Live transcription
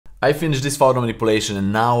I finished this photo manipulation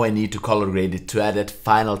and now I need to color grade it to add that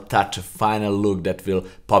final touch, a final look that will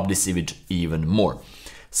pop this image even more.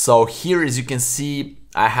 So here, as you can see,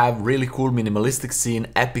 I have really cool minimalistic scene,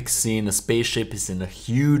 epic scene, a spaceship is in a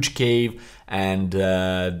huge cave, and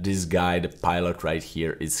this guy, the pilot right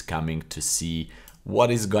here, is coming to see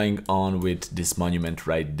what is going on with this monument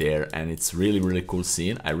right there, and it's really cool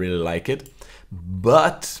scene. I really like it.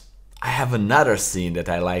 But I have another scene that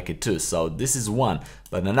I like it too. So this is one,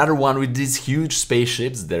 but another one with these huge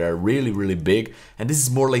spaceships that are really big, and this is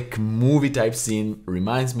more like movie type scene.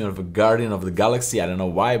 Reminds me of a Guardian of the Galaxy. I don't know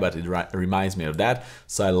why, but it reminds me of that.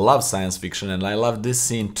 So I love science fiction and I love this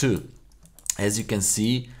scene too. As you can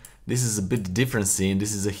see, this is a bit different scene.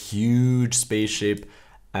 This is a huge spaceship,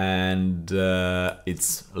 and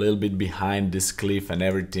it's a little bit behind this cliff and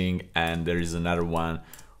everything, and there is another one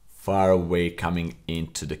far away coming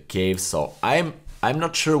into the cave. So I'm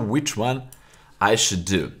not sure which one I should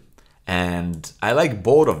do, and I like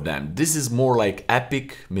both of them. This is more like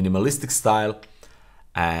epic minimalistic style,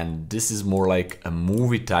 and this is more like a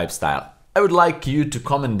movie type style. I would like you to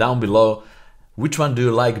comment down below which one do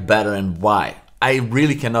you like better and why. I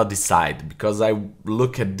really cannot decide because I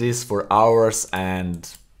look at this for hours and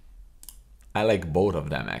I like both of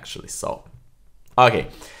them actually. So okay.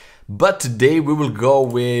 But today we will go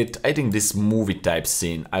with, I think, this movie type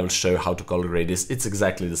scene. I will show you how to color grade this. It's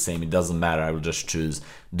exactly the same, it doesn't matter, I will just choose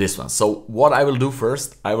this one. So what I will do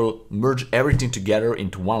first, I will merge everything together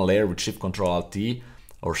into one layer with Shift Ctrl Alt T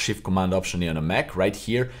or Shift Command Option E on a Mac right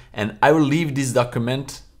here. And I will leave this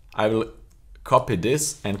document, I will copy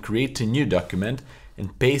this and create a new document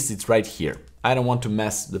and paste it right here. I don't want to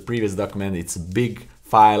mess the previous document, it's a big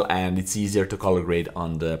file and it's easier to color grade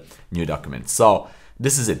on the new document. So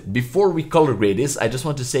this is it. Before we color grade this, I just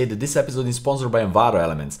want to say that this episode is sponsored by Envato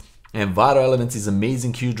Elements. Envato Elements is an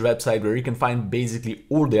amazing, huge website where you can find basically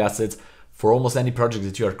all the assets for almost any project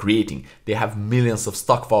that you are creating. They have millions of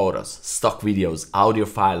stock photos, stock videos, audio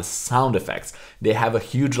files, sound effects. They have a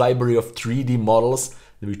huge library of 3D models,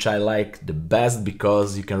 which I like the best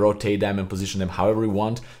because you can rotate them and position them however you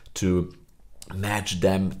want to match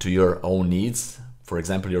them to your own needs. For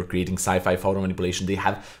example, you're creating sci-fi photo manipulation. They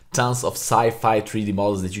have tons of sci-fi 3D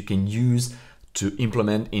models that you can use to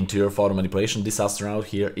implement into your photo manipulation. This astronaut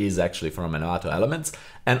here is actually from Envato Elements.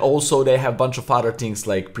 And also they have a bunch of other things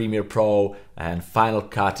like Premiere Pro and Final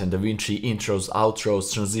Cut and DaVinci intros,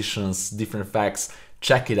 outros, transitions, different effects.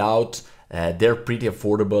 Check it out. They're pretty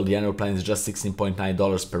affordable. The annual plan is just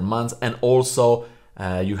 $16.9 per month. And also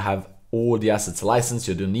you have all the assets licensed.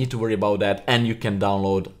 You don't need to worry about that. And you can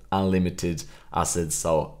download unlimited assets,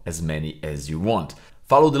 so as many as you want.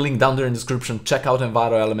 Follow the link down there in the description, check out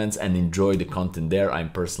Envato Elements and enjoy the content there. I'm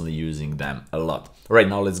personally using them a lot. Right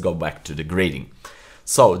now let's go back to the grading.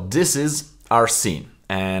 So this is our scene,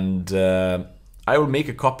 and I will make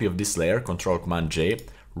a copy of this layer, Ctrl Command J,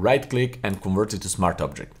 right click and convert it to Smart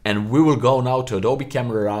Object. And we will go now to Adobe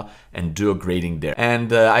Camera Raw and do a grading there.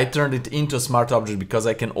 And I turned it into a Smart Object because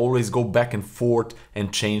I can always go back and forth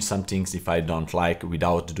and change some things if I don't like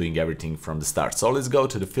without doing everything from the start. So let's go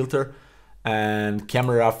to the filter and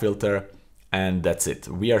Camera Raw filter, and that's it.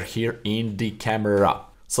 We are here in the Camera Raw.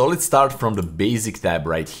 So let's start from the basic tab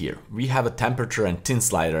right here. We have a temperature and tint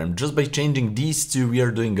slider, and just by changing these two we are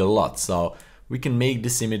doing a lot. So we can make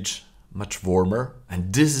this image much warmer,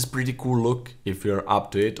 and this is pretty cool look if you're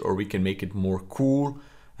up to it, or we can make it more cool,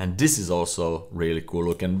 and this is also really cool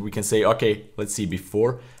look, and we can say, okay, let's see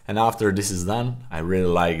before and after this is done. I really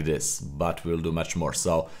like this, but we'll do much more.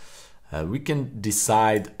 So we can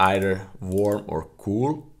decide either warm or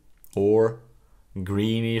cool or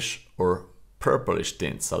greenish or purplish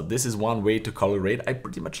tint. So this is one way to color grade. I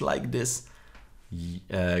pretty much like this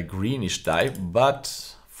greenish type,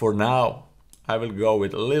 but for now I will go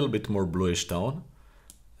with a little bit more bluish tone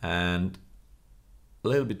and a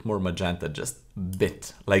little bit more magenta, just a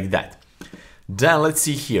bit like that. Then let's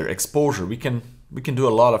see here, exposure. We can do a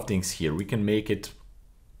lot of things here. We can make it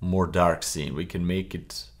more dark scene. We can make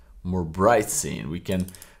it more bright scene. We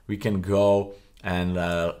can go and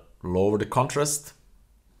lower the contrast,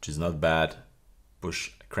 which is not bad.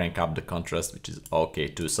 Crank up the contrast, which is okay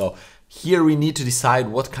too. So here we need to decide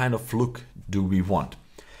what kind of look do we want.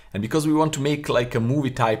 And because we want to make like a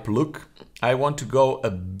movie type look, I want to go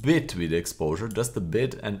a bit with the exposure, just a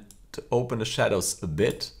bit, and to open the shadows a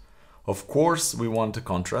bit. Of course, we want a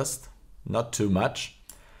contrast, not too much.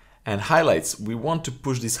 And highlights, we want to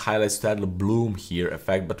push these highlights to add a bloom here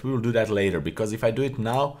effect, but we will do that later, because if I do it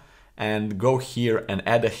now and go here and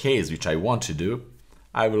add a haze, which I want to do,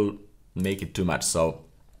 I will make it too much. So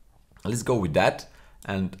let's go with that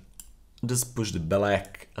and just push the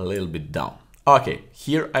black a little bit down. Okay,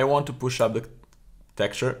 here I want to push up the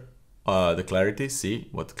texture, the clarity, see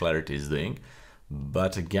what clarity is doing,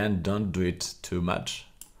 but again, don't do it too much.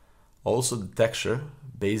 Also the texture,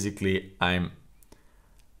 basically I'm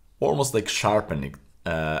almost like sharpening,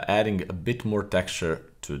 adding a bit more texture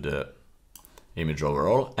to the image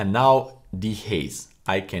overall. And now dehaze.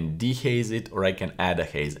 I can dehaze it or I can add a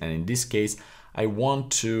haze. And in this case, I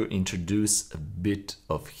want to introduce a bit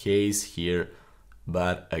of haze here,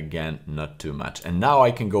 but again, not too much. And now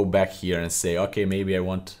I can go back here and say, okay, maybe I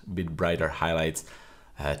want a bit brighter highlights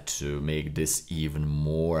to make this even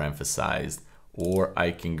more emphasized. Or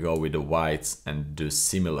I can go with the whites and do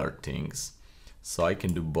similar things. So I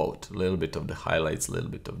can do both, a little bit of the highlights, a little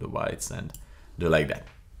bit of the whites, and do like that.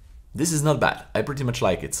 This is not bad. I pretty much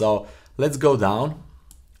like it. So let's go down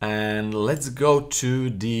and let's go to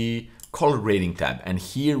the color grading tab. And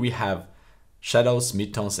here we have shadows,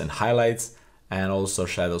 midtones, and highlights, and also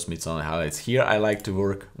shadows, midtones, and highlights. Here I like to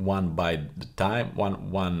work one at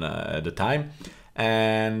a time.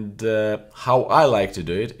 And how I like to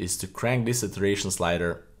do it is to crank this saturation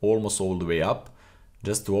slider almost all the way up,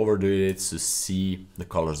 just to overdo it to see the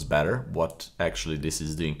colors better, what actually this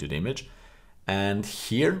is doing to the image. And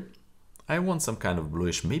here I want some kind of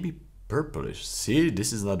bluish, maybe purplish. See,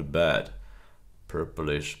 this is not bad.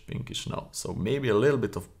 Purplish, pinkish, no. So maybe a little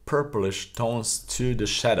bit of purplish tones to the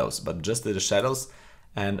shadows, but just to the shadows.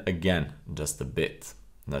 And again, just a bit,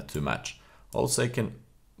 not too much. Also, I can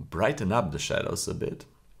brighten up the shadows a bit.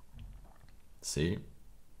 See?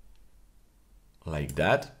 Like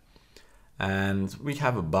that. And we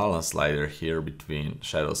have a balance slider here between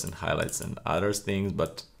shadows and highlights and other things,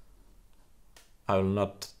 but I will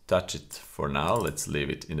not touch it for now. Let's leave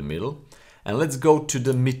it in the middle. And let's go to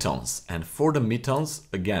the midtones. And for the midtones,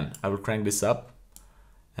 again, I will crank this up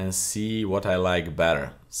and see what I like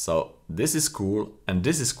better. So this is cool, and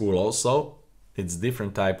this is cool also. It's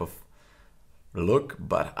different type of look,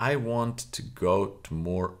 but I want to go to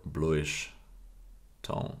more bluish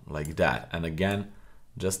tone, like that. And again,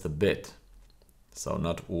 just a bit. So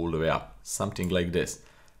not all the way up, something like this.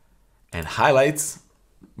 And highlights,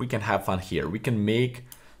 we can have fun here. We can make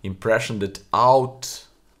impression that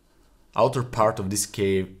outer part of this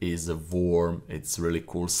cave is a warm, it's really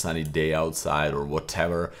cool sunny day outside, or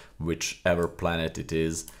whatever, whichever planet it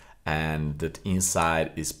is, and that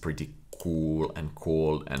inside is pretty cool and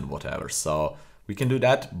cold and whatever. So we can do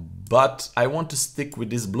that, but I want to stick with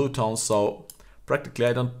this blue tone, so practically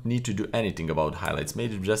I don't need to do anything about highlights,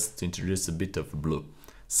 maybe just to introduce a bit of blue.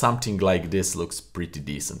 Something like this looks pretty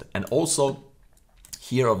decent. And also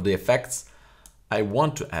here of the effects, I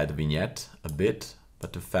want to add vignette a bit,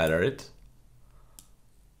 but to feather it.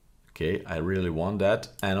 Okay, I really want that.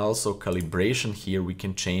 And also calibration here, we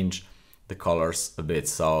can change the colors a bit.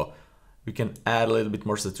 So we can add a little bit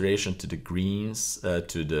more saturation to the greens, yeah,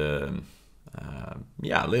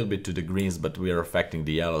 a little bit to the greens, but we are affecting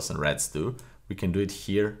the yellows and reds too. We can do it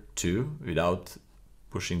here too, without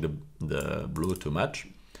pushing the blue too much.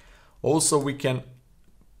 Also, we can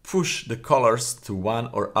push the colors to one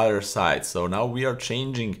or other side. So now we are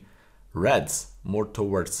changing reds more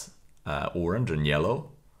towards orange and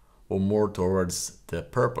yellow, or more towards the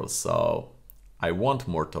purple. So I want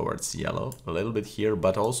more towards yellow, a little bit here,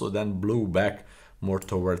 but also then blue back more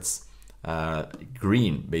towards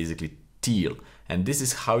green, basically teal. And this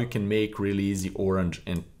is how you can make really easy orange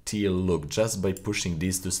and teal look. Just by pushing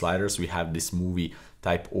these two sliders, we have this movie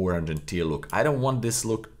type orange and teal look. I don't want this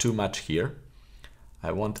look too much here.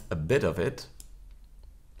 I want a bit of it,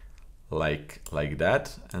 like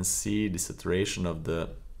that, and see the saturation of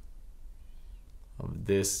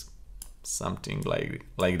this, something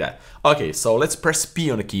like that. Okay, so let's press P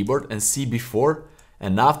on the keyboard and see before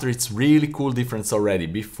and after. It's really cool difference already,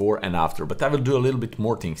 before and after, but I will do a little bit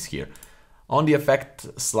more things here. On the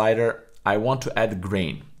effect slider, I want to add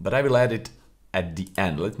grain, but I will add it at the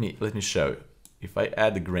end. Let me show you. If I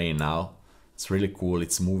add the grain now, it's really cool.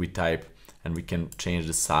 It's movie type, and we can change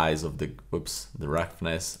the size of the, the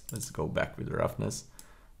roughness. Let's go back with the roughness.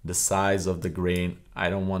 The size of the grain, I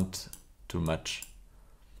don't want too much.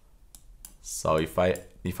 So if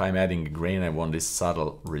I'm adding a grain, I want this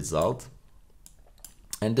subtle result.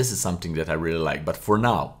 And this is something that I really like. But for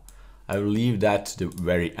now, I will leave that to the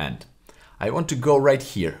very end. I want to go right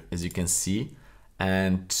here, as you can see,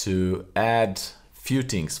 and to add few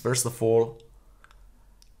things. First of all,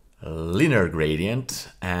 linear gradient,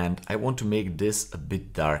 and I want to make this a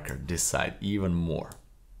bit darker, this side, even more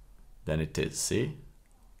than it is, see?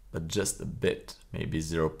 But just a bit, maybe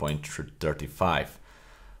 0.35.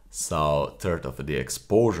 So third of the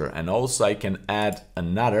exposure. And also I can add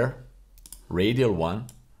another radial one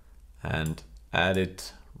and add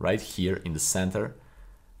it right here in the center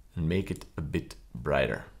and make it a bit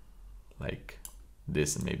brighter, like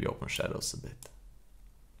this, and maybe open shadows a bit.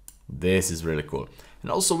 This is really cool. And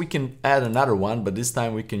also we can add another one, but this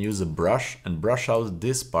time we can use a brush and brush out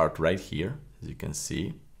this part right here, as you can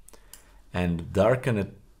see, and darken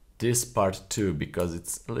it this part too, because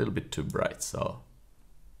it's a little bit too bright. So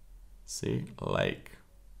see, like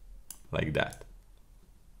that.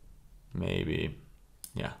 Maybe,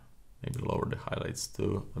 yeah, maybe lower the highlights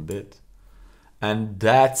too a bit. And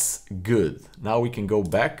that's good. Now we can go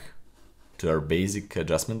back to our basic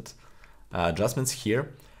adjustments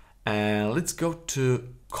here. And let's go to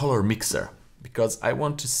color mixer, because I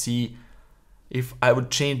want to see if I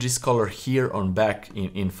would change this color here on back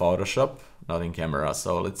in Photoshop, not in camera.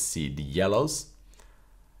 So let's see the yellows.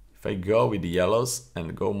 If I go with the yellows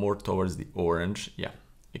and go more towards the orange, yeah,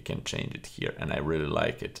 you can change it here, and I really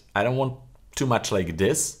like it. I don't want too much like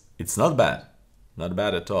this. It's not bad, not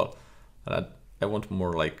bad at all. But I want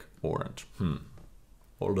more like orange.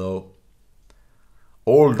 Although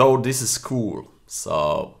this is cool,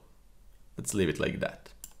 so let's leave it like that.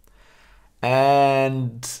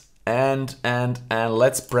 And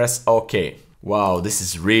let's press OK. Wow, this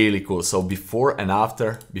is really cool. So before and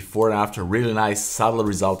after, really nice, subtle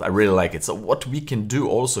result. I really like it. So what we can do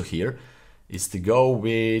also here is to go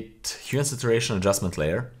with hue and saturation adjustment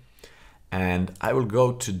layer. And I will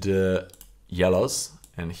go to the yellows,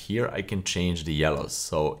 and here I can change the yellows.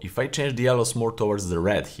 So if I change the yellows more towards the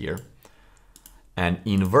red here, and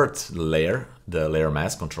invert the layer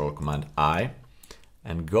mask, Control Command I,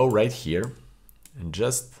 and go right here, and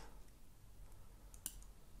just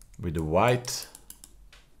with the white,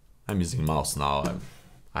 I'm using mouse now,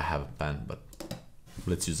 I have a pen, but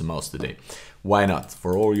let's use a mouse today. Why not?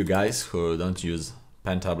 For all you guys who don't use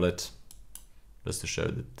pen tablet, just to show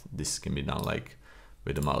that this can be done like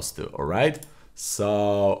with the mouse too. All right,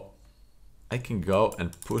 so I can go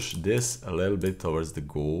and push this a little bit towards the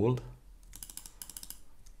gold.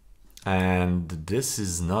 And this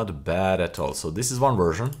is not bad at all. So this is one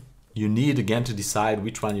version. You need again to decide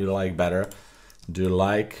which one you like better. Do you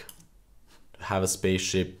like to have a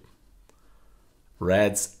spaceship,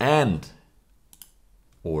 reds and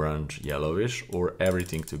orange, yellowish, or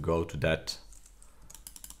everything to go to that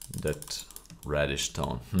reddish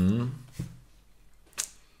tone?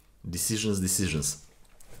 Decisions.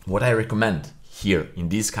 What I recommend here in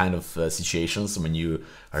these kind of situations, when you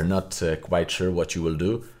are not quite sure what you will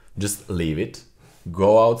do, just leave it,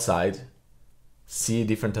 go outside, see a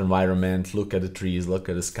different environment, look at the trees, look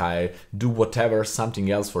at the sky, do whatever,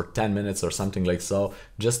 something else for 10 minutes or something like so,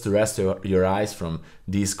 just to rest your eyes from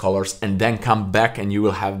these colors, and then come back and you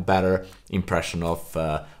will have better impression of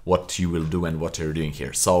what you will do and what you're doing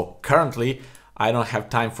here. So currently I don't have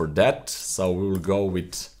time for that, so we will go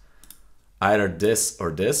with either this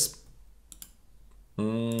or this.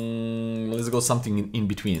 Let's go something in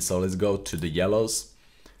between. So let's go to the yellows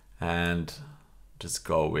and just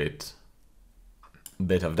go with a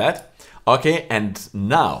bit of that. Okay, and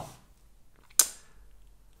now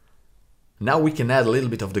we can add a little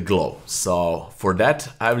bit of the glow. So for that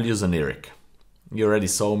I will use an Oniric. You already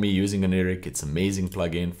saw me using an Oniric. It's an amazing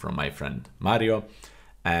plugin from my friend Mario,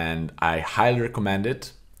 and I highly recommend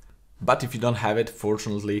it. But if you don't have it,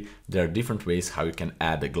 fortunately there are different ways how you can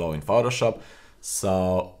add the glow in Photoshop.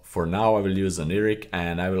 So for now I will use an Oniric,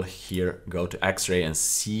 and I will here go to X-ray and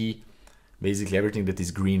see basically everything that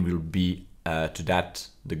is green will be to that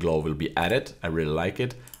the glow will be added. I really like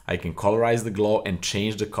it. I can colorize the glow and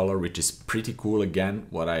change the color, which is pretty cool, again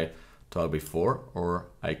what I told before, or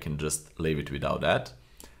I can just leave it without that.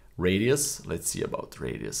 Radius, let's see about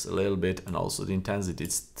radius a little bit, and also the intensity.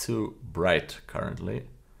 It's too bright currently,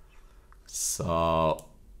 so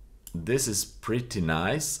this is pretty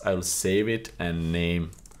nice. I'll save it and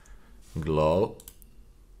name glow,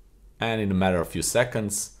 and in a matter of few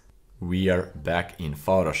seconds we are back in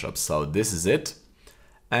Photoshop. So this is it,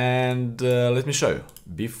 and let me show you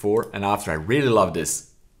before and after. I really love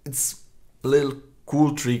this. It's a little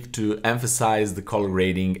cool trick to emphasize the color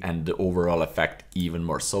grading and the overall effect even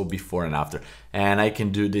more. So before and after, and I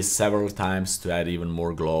can do this several times to add even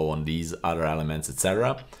more glow on these other elements,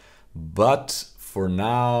 etc. But for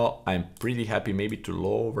now I'm pretty happy maybe to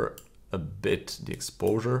lower a bit the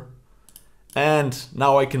exposure. And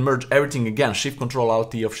now I can merge everything again. Shift Control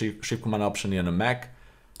Alt T of Shift Command Option on a Mac.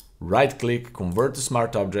 Right click, convert to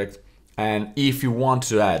Smart Object. And if you want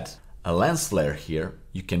to add a lens flare here,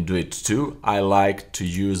 you can do it too. I like to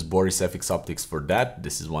use Boris FX Optics for that.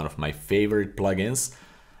 This is one of my favorite plugins,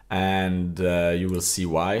 and you will see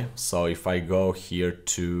why. So if I go here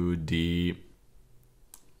to the,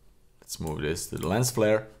 let's move this to the lens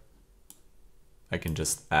flare, I can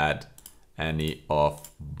just add any of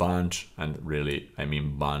bunch, and really I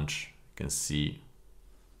mean bunch, you can see.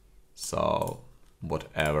 So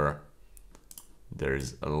whatever,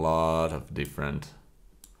 there's a lot of different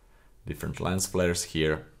lens flares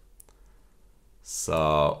here,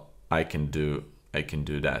 so I can do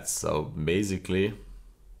that. So basically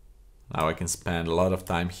now I can spend a lot of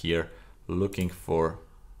time here looking for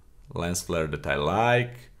lens flare that I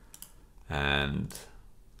like and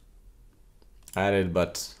add it.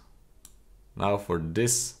 But now for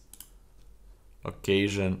this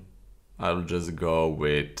occasion I'll just go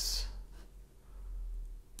with,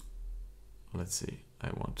 let's see, I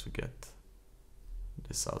want to get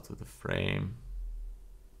this out of the frame.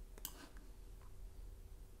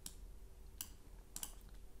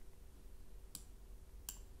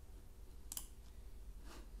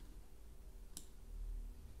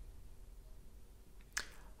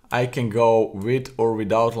 I can go with or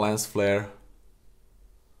without lens flare.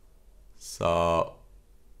 So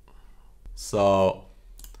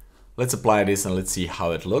let's apply this and let's see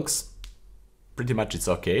how it looks. Pretty much it's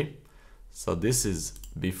okay. So this is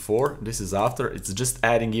before, this is after. It's just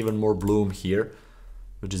adding even more bloom here,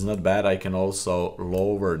 which is not bad. I can also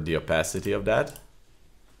lower the opacity of that.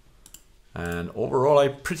 And overall, I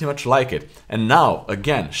pretty much like it. And now,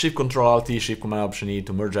 again, Shift Ctrl Alt T, Shift Command Option E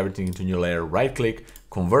to merge everything into a new layer. Right click,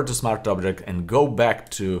 convert to Smart Object, and go back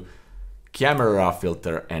to Camera Raw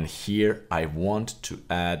filter. And here I want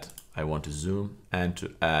to zoom and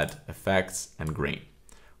to add effects and grain,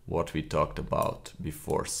 what we talked about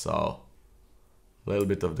before. So a little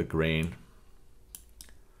bit of the grain,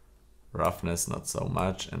 roughness not so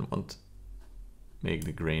much, and want make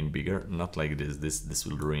the grain bigger, not like this. This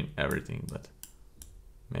will ruin everything, but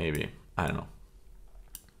maybe, I don't know,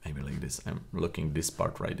 maybe like this. I'm looking this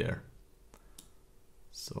part right there,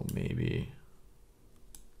 so maybe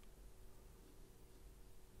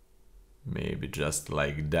just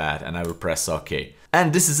like that, and I will press OK.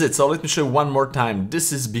 And this is it. So let me show you one more time.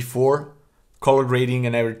 This is before color grading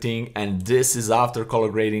and everything, and this is after color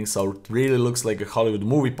grading, so it really looks like a Hollywood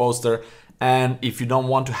movie poster. And if you don't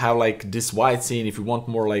want to have like this wide scene, if you want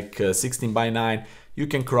more like 16:9, you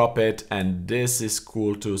can crop it, and this is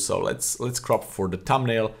cool too. So let's crop for the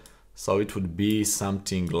thumbnail. So it would be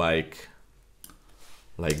something like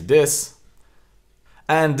this.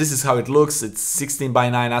 And this is how it looks. It's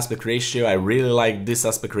 16:9 aspect ratio. I really like this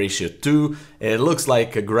aspect ratio too. It looks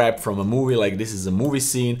like a grab from a movie, like this is a movie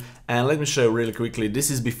scene. And let me show you really quickly. This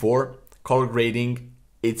is before color grading.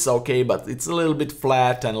 It's okay, but it's a little bit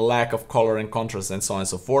flat and lack of color and contrast and so on and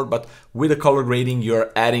so forth. But with the color grading,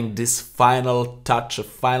 you're adding this final touch, a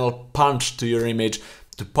final punch to your image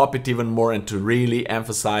to pop it even more and to really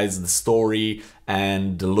emphasize the story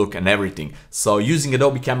and the look and everything. So using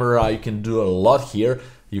Adobe Camera Raw, you can do a lot here.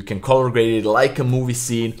 You can color grade it like a movie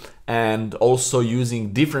scene, and also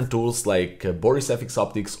using different tools like Boris FX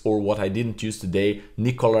Optics, or what I didn't use today,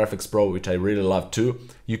 Nik Color FX Pro, which I really love too.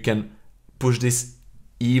 You can push this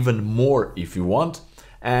even more if you want,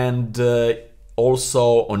 and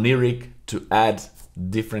also Oniric to add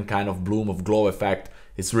different kind of bloom of glow effect.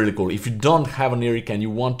 It's really cool. If you don't have Oniric and you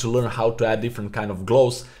want to learn how to add different kind of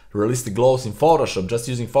glows, realistic glows in Photoshop, just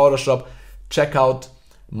using Photoshop, check out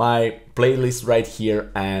my playlist right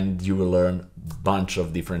here and you will learn a bunch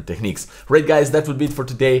of different techniques. Right guys, that would be it for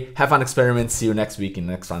today. Have fun experiment. See you next week in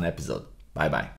the next fun episode. Bye bye.